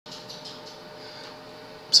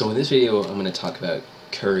So in this video I'm going to talk about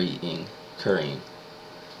currying.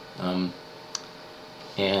 Um,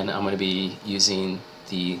 and I'm going to be using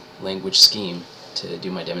the language scheme to do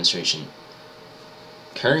my demonstration.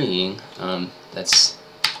 Currying, that's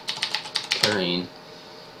currying,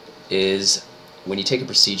 is when you take a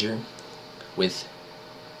procedure with,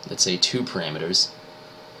 let's say, two parameters,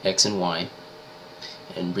 x and y,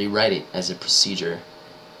 and rewrite it as a procedure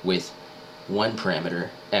with one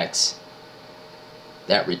parameter, x,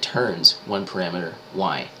 that returns one parameter,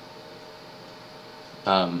 y.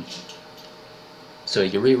 So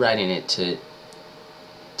you're rewriting it to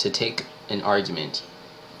take an argument,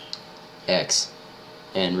 x,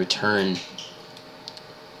 and return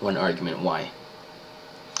one argument, y.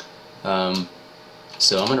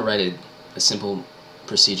 So I'm going to write a simple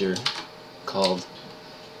procedure called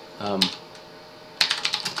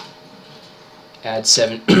add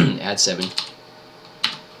 7 add 7.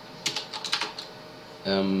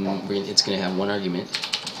 It's going to have one argument,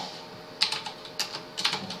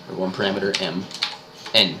 or one parameter, the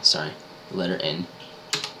letter n,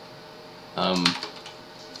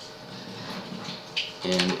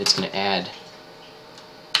 and it's going to add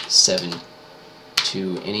 7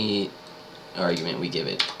 to any argument we give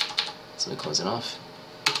it. So let me close it off.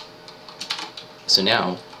 So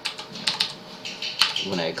now,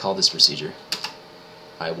 when I call this procedure,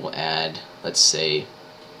 I will add, let's say,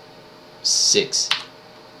 6,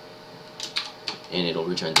 and it'll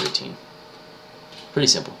return 13. Pretty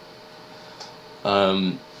simple.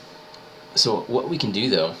 So what we can do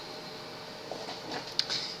though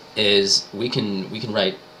is we can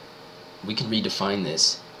redefine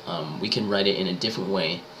this. We can write it in a different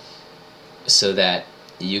way so that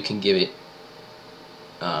you can give it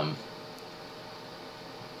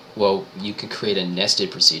well, you could create a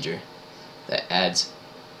nested procedure that adds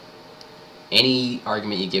any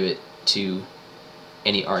argument you give it to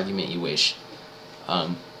any argument you wish.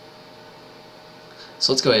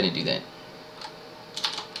 So let's go ahead and do that.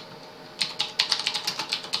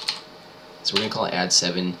 So we're going to call it add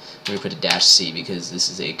 7. We're going to put a dash C because this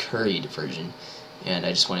is a curried version, and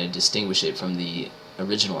I just want to distinguish it from the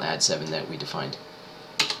original add 7 that we defined.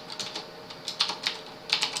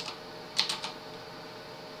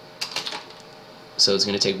 So it's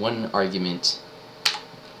going to take one argument,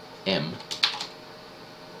 m,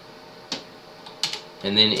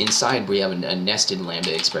 and then inside we have a nested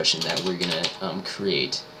lambda expression that we're going to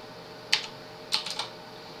create.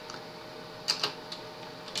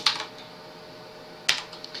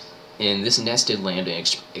 And this nested lambda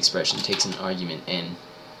expression takes an argument n,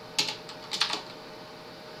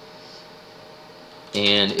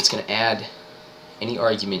 and it's going to add any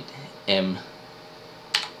argument m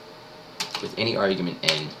with any argument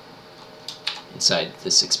n inside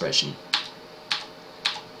this expression.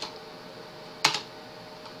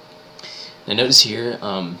 Now notice here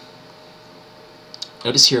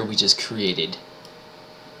we just created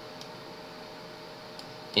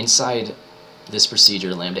inside this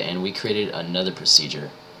procedure lambda n, we created another procedure.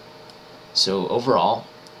 So overall,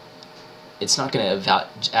 it's not going to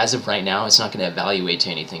as of right now, it's not going to evaluate to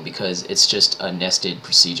anything because it's just a nested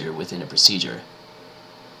procedure within a procedure.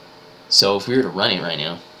 So if we were to run it right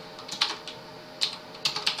now,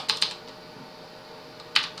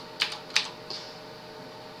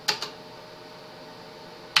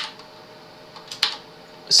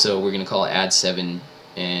 so we're going to call it add 7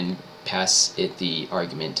 and pass it the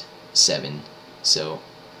argument 7. So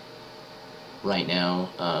right now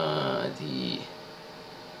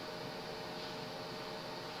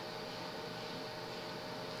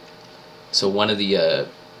so one of the I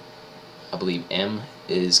believe m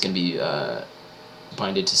is going to be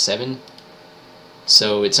binded to 7,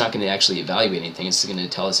 so it's not going to actually evaluate anything. It's going to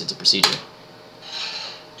tell us it's a procedure.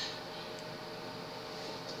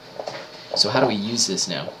 So how do we use this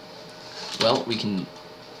now? Well, we can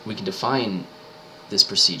define this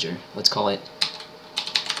procedure. Let's call it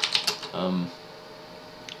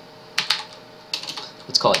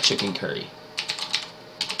chicken curry.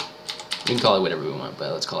 We can call it whatever we want,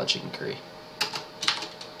 but let's call it chicken curry.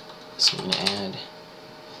 So we're going to add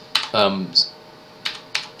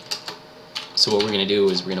so what we're going to do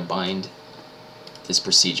is we're going to bind this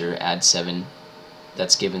procedure add 7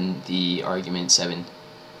 that's given the argument 7.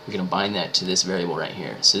 We're going to bind that to this variable right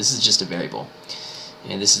here. So this is just a variable,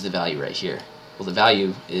 and this is the value right here. Well, the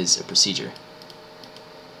value is a procedure.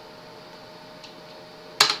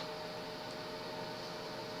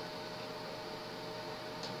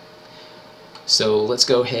 So let's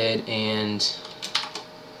go ahead and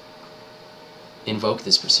invoke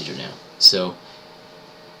this procedure now. So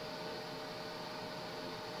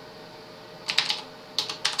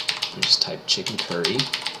just type chicken curry.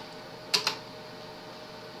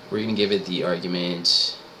 We're going to give it the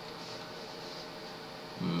argument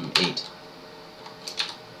 8.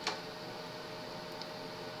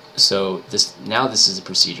 So now this is a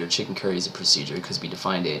procedure. Chicken curry is a procedure because we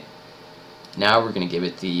defined it. Now we're going to give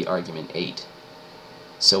it the argument 8.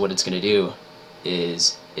 So what it's going to do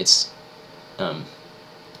is it's going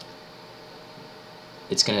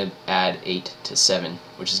to add 8 to 7,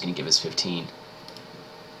 which is going to give us 15.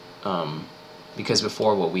 Because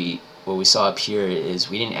before what we saw up here is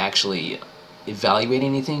we didn't actually evaluate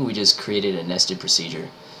anything. We just created a nested procedure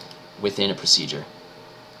within a procedure.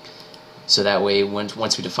 So that way,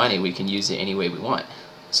 once we define it, we can use it any way we want.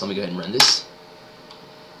 So let me go ahead and run this,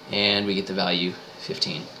 and we get the value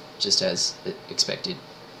 15, just as expected.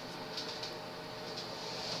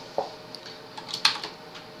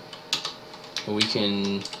 Well, we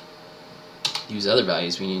can use other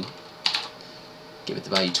values. We can give it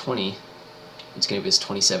the value 20. It's going to give us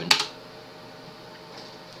 27.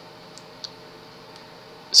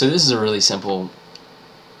 So this is a really simple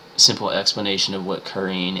explanation of what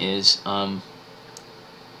currying is. The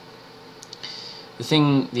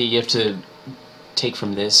thing that you have to take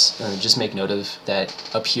from this, just make note of, that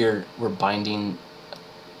up here we're binding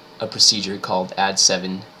a procedure called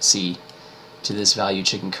add7c to this value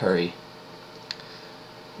chicken curry.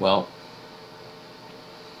 Well,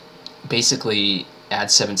 basically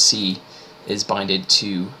add7c is bound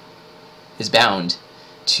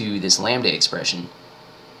to this lambda expression,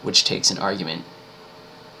 which takes an argument.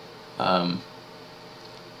 But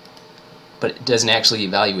it doesn't actually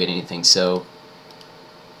evaluate anything. So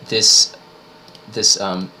this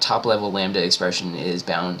top level lambda expression is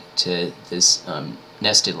bound to this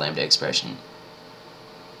nested lambda expression.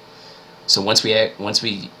 So once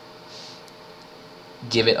we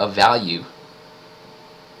give it a value,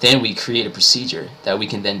 then we create a procedure that we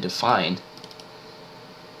can then define,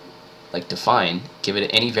 give it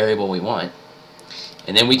any variable we want.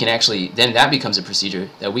 And then we can then that becomes a procedure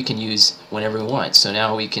that we can use whenever we want. So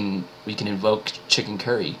now we can invoke chicken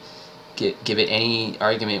curry, give it any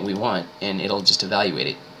argument we want, and it'll just evaluate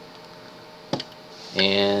it.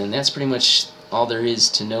 And that's pretty much all there is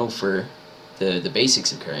to know for the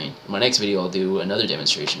basics of currying. In my next video I'll do another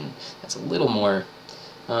demonstration that's a little more,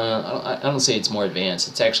 I don't say it's more advanced,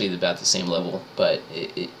 it's actually about the same level, but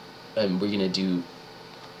we're gonna do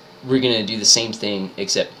the same thing,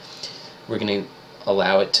 except we're gonna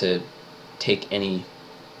allow it to take any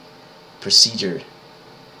procedure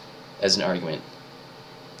as an argument.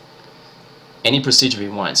 Any procedure we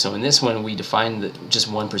want. So in this one we define just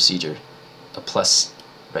one procedure, a plus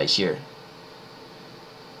right here.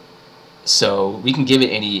 So we can give it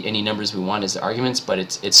any numbers we want as the arguments, but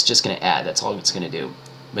it's just going to add. That's all it's going to do.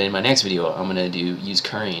 But in my next video I'm going to use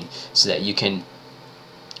currying so that you can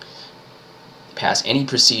pass any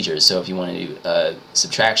procedure. So if you want to do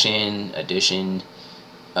subtraction, addition,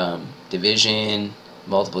 division,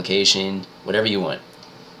 multiplication, whatever you want.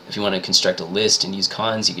 If you want to construct a list and use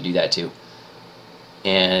cons, you can do that too.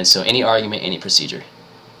 And so any argument, any procedure.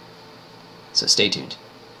 So stay tuned.